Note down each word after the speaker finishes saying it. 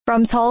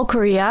From Seoul,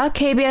 Korea,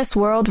 KBS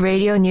World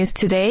Radio News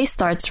Today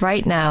starts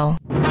right now.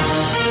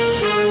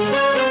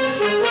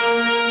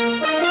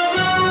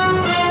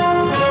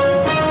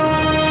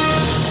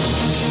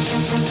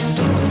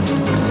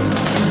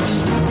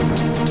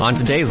 On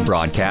today's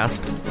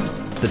broadcast,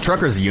 the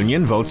truckers'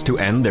 union votes to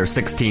end their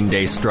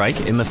 16-day strike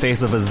in the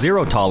face of a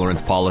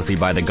zero-tolerance policy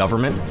by the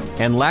government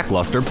and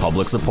lackluster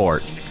public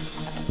support.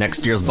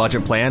 Next year's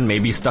budget plan may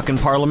be stuck in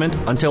Parliament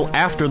until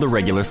after the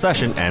regular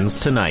session ends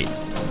tonight.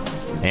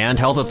 And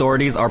health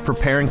authorities are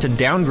preparing to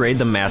downgrade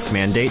the mask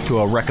mandate to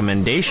a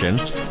recommendation,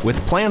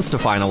 with plans to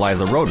finalize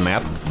a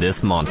roadmap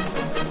this month.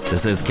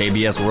 This is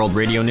KBS World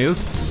Radio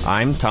News.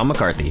 I'm Tom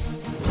McCarthy.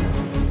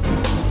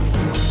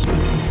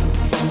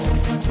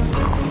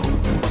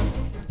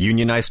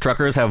 Unionized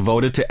truckers have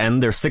voted to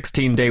end their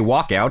 16-day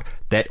walkout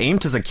that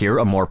aimed to secure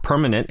a more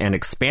permanent and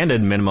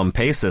expanded minimum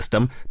pay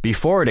system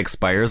before it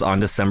expires on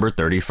December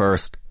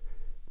 31st.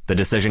 The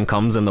decision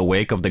comes in the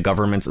wake of the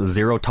government's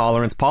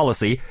zero-tolerance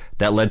policy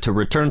that led to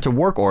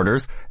return-to-work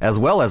orders as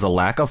well as a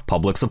lack of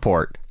public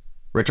support.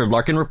 Richard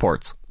Larkin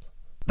reports.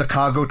 The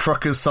cargo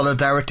truckers'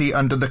 solidarity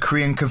under the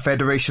Korean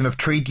Confederation of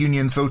Trade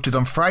Unions voted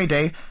on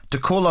Friday to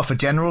call off a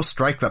general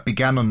strike that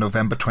began on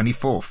November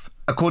 24th.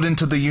 According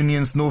to the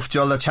union's North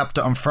Jeolla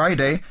chapter on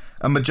Friday,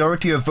 a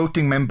majority of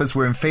voting members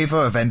were in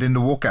favour of ending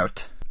the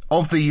walkout.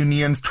 Of the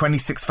union's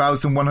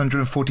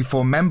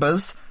 26,144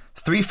 members,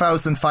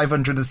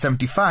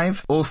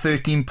 3,575, or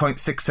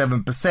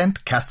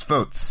 13.67%, cast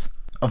votes.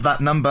 Of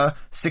that number,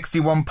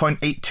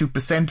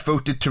 61.82%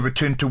 voted to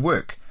return to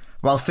work,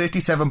 while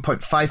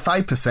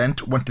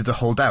 37.55% wanted to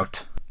hold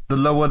out. The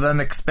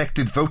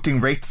lower-than-expected voting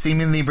rate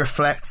seemingly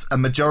reflects a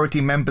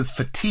majority member's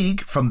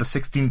fatigue from the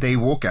 16-day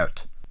walkout.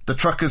 The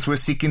truckers were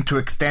seeking to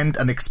extend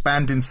and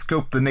expand in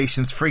scope the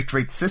nation's freight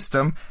rate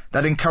system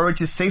that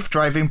encourages safe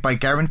driving by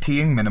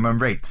guaranteeing minimum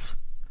rates.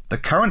 The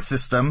current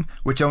system,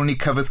 which only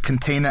covers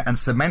container and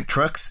cement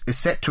trucks, is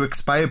set to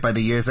expire by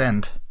the year's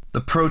end.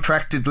 The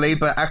protracted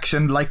labour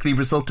action likely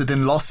resulted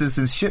in losses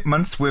in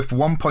shipments worth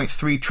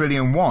 1.3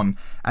 trillion won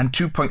and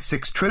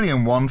 2.6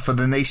 trillion won for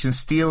the nation's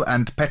steel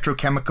and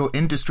petrochemical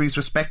industries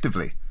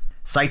respectively.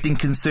 Citing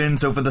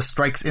concerns over the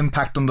strike's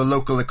impact on the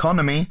local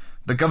economy,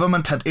 the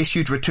government had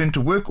issued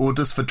return-to-work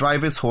orders for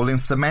drivers hauling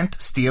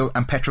cement, steel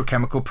and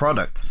petrochemical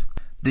products.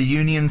 The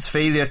union's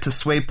failure to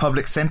sway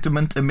public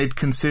sentiment amid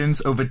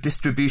concerns over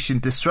distribution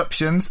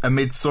disruptions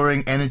amid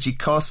soaring energy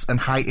costs and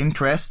high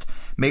interest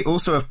may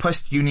also have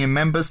pushed union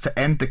members to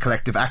end the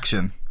collective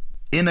action.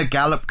 In a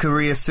Gallup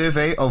Korea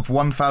survey of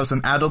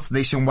 1,000 adults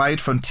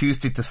nationwide from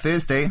Tuesday to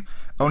Thursday,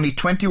 only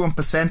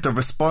 21% of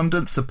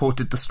respondents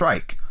supported the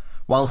strike,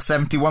 while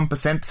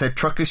 71% said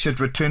truckers should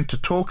return to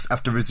talks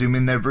after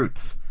resuming their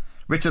routes.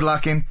 Richard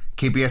Larkin,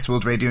 KBS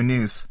World Radio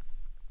News.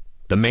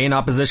 The main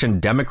opposition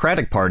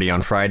Democratic Party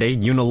on Friday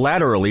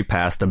unilaterally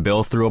passed a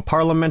bill through a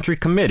parliamentary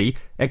committee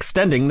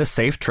extending the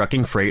safe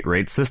trucking freight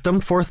rate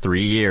system for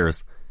 3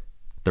 years.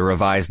 The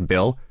revised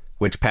bill,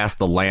 which passed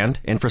the Land,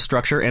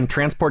 Infrastructure and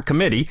Transport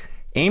Committee,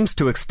 aims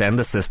to extend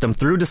the system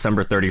through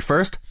December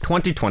 31st,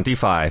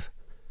 2025.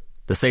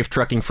 The safe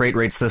trucking freight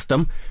rate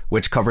system,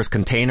 which covers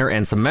container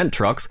and cement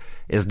trucks,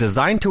 is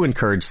designed to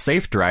encourage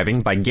safe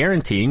driving by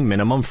guaranteeing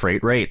minimum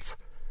freight rates.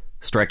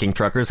 Striking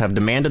truckers have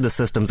demanded the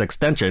system's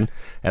extension,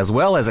 as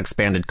well as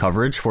expanded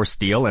coverage for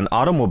steel and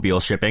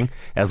automobile shipping,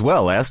 as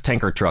well as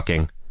tanker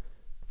trucking.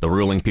 The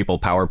ruling People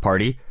Power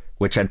Party,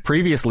 which had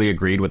previously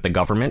agreed with the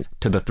government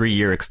to the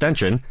 3-year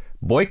extension,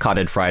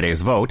 boycotted Friday's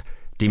vote,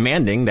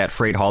 demanding that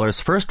freight haulers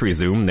first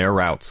resume their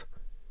routes.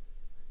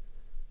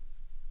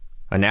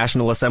 A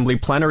National Assembly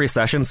plenary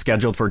session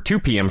scheduled for 2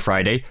 p.m.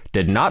 Friday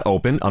did not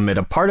open amid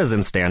a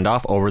partisan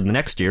standoff over the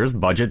next year's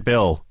budget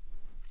bill.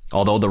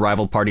 Although the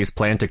rival parties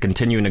plan to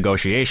continue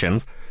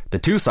negotiations, the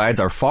two sides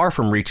are far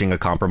from reaching a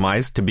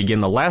compromise to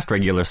begin the last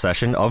regular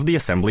session of the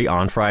Assembly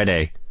on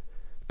Friday.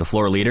 The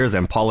floor leaders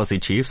and policy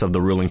chiefs of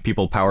the ruling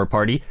People Power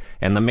Party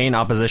and the main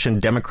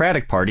opposition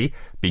Democratic Party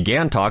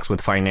began talks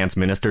with Finance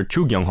Minister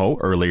Chu Kyung-ho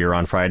earlier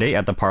on Friday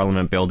at the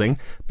Parliament building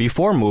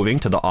before moving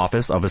to the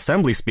office of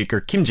Assembly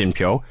Speaker Kim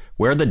Jin-pyo,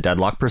 where the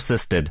deadlock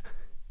persisted.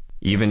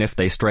 Even if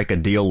they strike a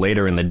deal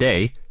later in the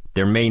day,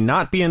 there may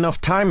not be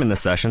enough time in the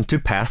session to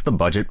pass the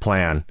budget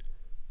plan.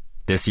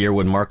 This year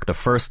would mark the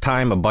first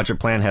time a budget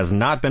plan has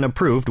not been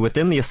approved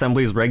within the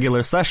Assembly's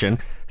regular session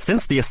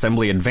since the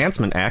Assembly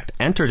Advancement Act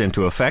entered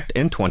into effect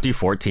in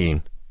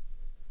 2014.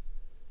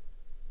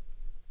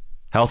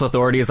 Health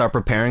authorities are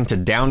preparing to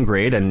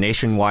downgrade a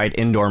nationwide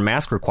indoor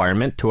mask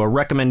requirement to a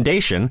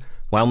recommendation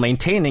while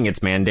maintaining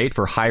its mandate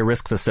for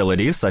high-risk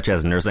facilities such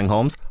as nursing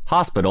homes,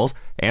 hospitals,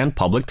 and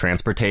public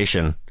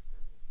transportation.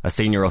 A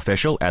senior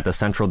official at the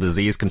Central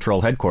Disease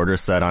Control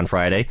Headquarters said on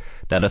Friday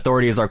that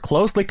authorities are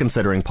closely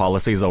considering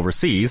policies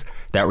overseas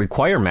that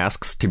require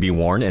masks to be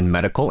worn in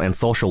medical and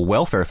social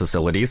welfare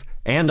facilities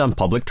and on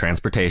public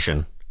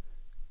transportation.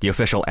 The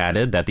official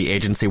added that the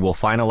agency will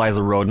finalize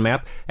a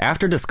roadmap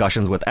after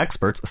discussions with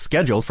experts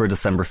scheduled for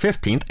December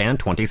 15th and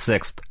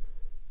 26th.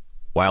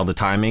 While the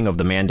timing of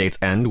the mandate's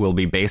end will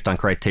be based on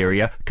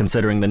criteria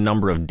considering the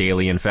number of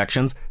daily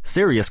infections,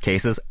 serious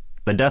cases,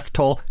 the death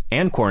toll,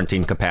 and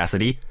quarantine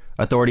capacity,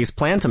 authorities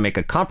plan to make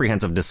a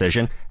comprehensive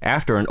decision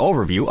after an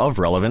overview of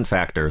relevant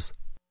factors.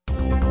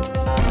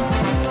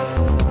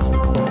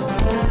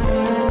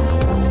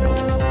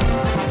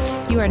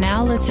 You are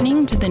now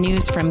listening to the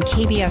news from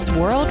KBS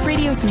World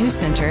Radio's News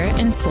Center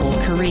in Seoul,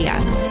 Korea.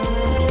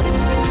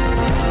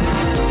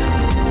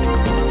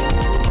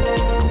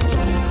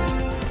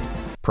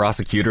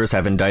 Prosecutors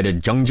have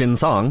indicted Jung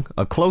Jin-sung,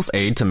 a close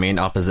aide to main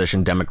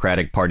opposition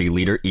Democratic Party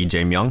leader Lee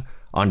Jae-myung,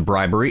 on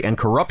bribery and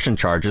corruption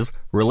charges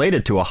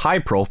related to a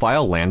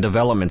high-profile land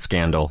development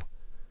scandal.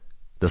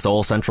 The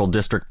Seoul Central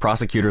District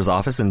Prosecutor's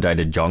Office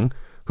indicted Jung,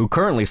 who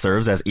currently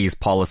serves as E's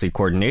Policy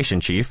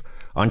Coordination Chief,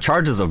 on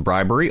charges of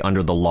bribery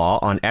under the law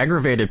on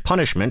aggravated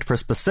punishment for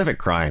specific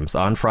crimes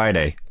on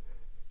Friday.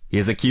 He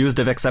is accused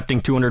of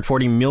accepting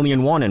 240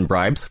 million won in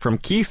bribes from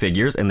key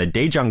figures in the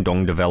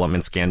Daejang-dong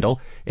development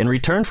scandal in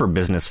return for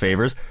business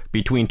favors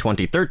between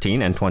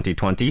 2013 and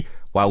 2020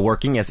 while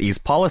working as E's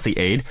policy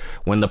aide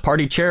when the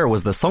party chair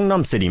was the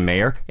Seongnam City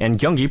Mayor and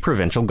Gyeonggi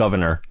Provincial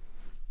Governor.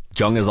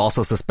 Jung is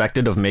also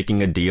suspected of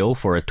making a deal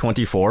for a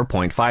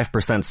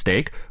 24.5%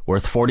 stake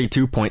worth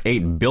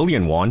 42.8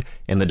 billion won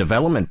in the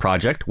development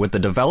project with the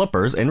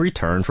developers in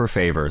return for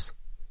favors.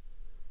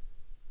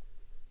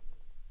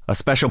 A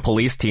special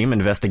police team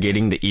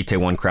investigating the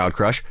Itaewon crowd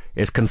crush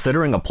is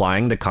considering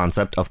applying the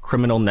concept of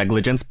criminal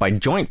negligence by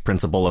joint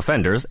principal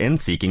offenders in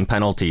seeking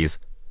penalties.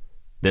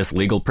 This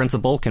legal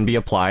principle can be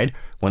applied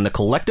when the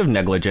collective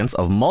negligence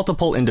of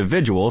multiple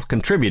individuals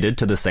contributed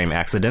to the same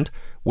accident,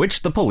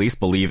 which the police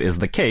believe is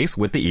the case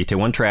with the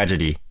Itaewon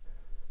tragedy.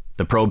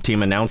 The probe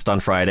team announced on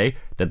Friday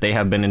that they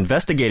have been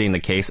investigating the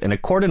case in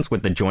accordance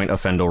with the joint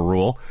offender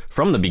rule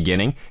from the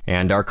beginning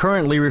and are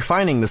currently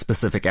refining the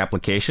specific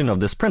application of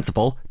this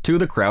principle to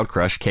the crowd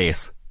crush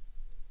case.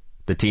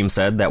 The team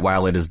said that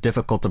while it is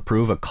difficult to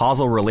prove a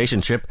causal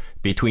relationship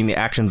between the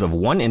actions of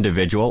one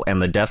individual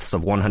and the deaths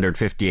of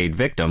 158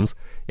 victims,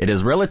 it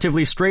is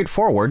relatively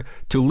straightforward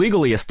to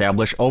legally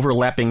establish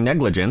overlapping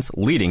negligence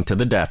leading to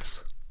the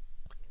deaths.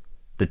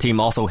 The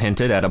team also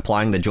hinted at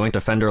applying the joint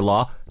offender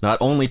law not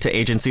only to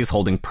agencies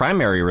holding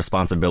primary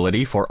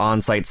responsibility for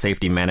on-site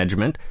safety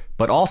management,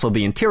 but also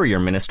the Interior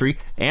Ministry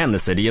and the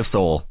City of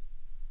Seoul.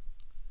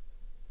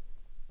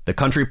 The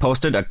country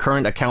posted a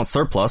current account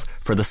surplus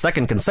for the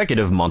second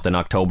consecutive month in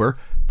October,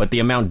 but the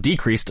amount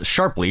decreased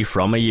sharply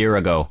from a year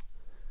ago.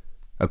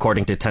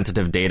 According to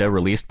tentative data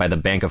released by the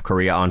Bank of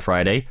Korea on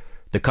Friday,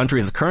 the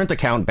country's current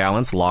account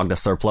balance logged a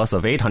surplus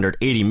of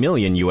 $880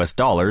 million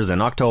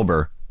in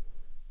October.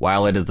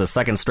 While it is the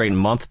second straight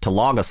month to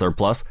log a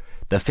surplus,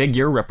 the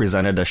figure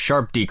represented a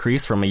sharp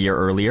decrease from a year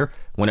earlier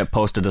when it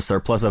posted a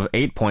surplus of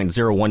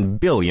 $8.01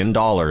 billion.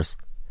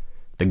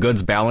 The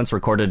goods balance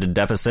recorded a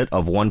deficit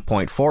of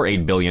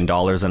 $1.48 billion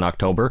in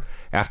October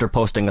after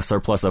posting a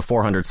surplus of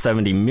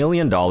 $470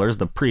 million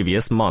the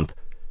previous month.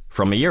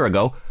 From a year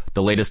ago,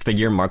 the latest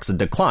figure marks a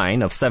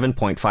decline of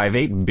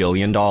 $7.58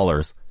 billion.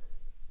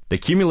 The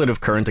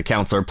cumulative current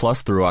account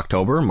surplus through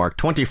October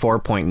marked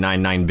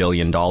 $24.99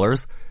 billion,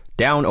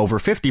 down over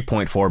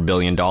 $50.4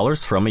 billion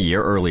from a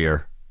year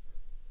earlier.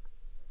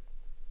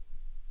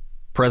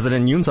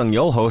 President Yoon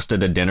Suk-yeol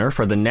hosted a dinner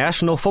for the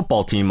national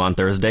football team on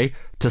Thursday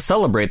to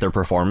celebrate their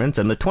performance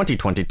in the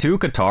 2022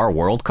 Qatar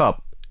World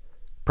Cup.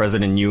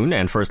 President Yoon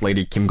and First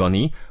Lady Kim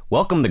Gun-hee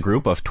welcomed the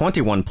group of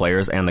 21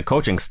 players and the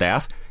coaching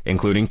staff,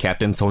 including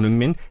Captain Son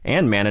Heung-min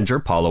and manager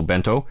Paulo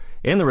Bento,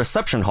 in the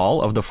reception hall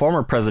of the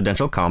former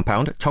presidential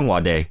compound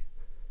Cheongwadae.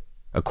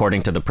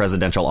 According to the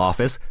presidential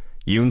office,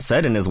 Yoon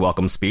said in his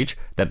welcome speech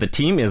that the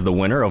team is the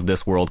winner of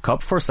this World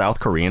Cup for South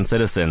Korean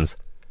citizens.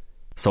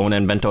 Son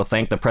and Bento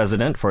thanked the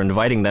president for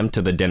inviting them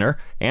to the dinner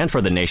and for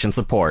the nation's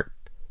support.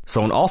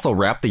 Son also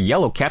wrapped the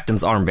yellow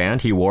captain's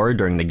armband he wore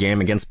during the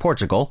game against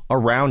Portugal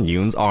around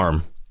Yoon's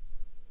arm.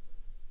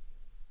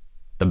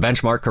 The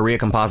benchmark Korea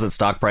Composite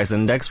Stock Price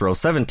Index rose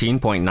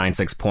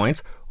 17.96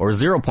 points, or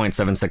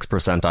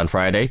 0.76% on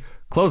Friday,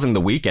 closing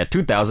the week at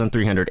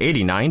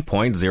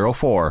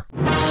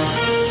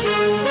 2,389.04.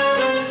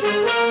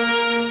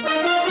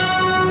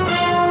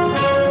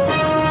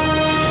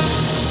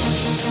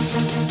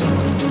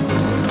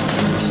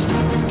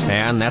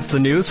 And that's the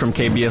news from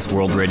KBS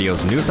World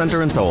Radio's News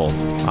Center in Seoul.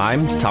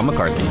 I'm Tom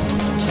McCarthy.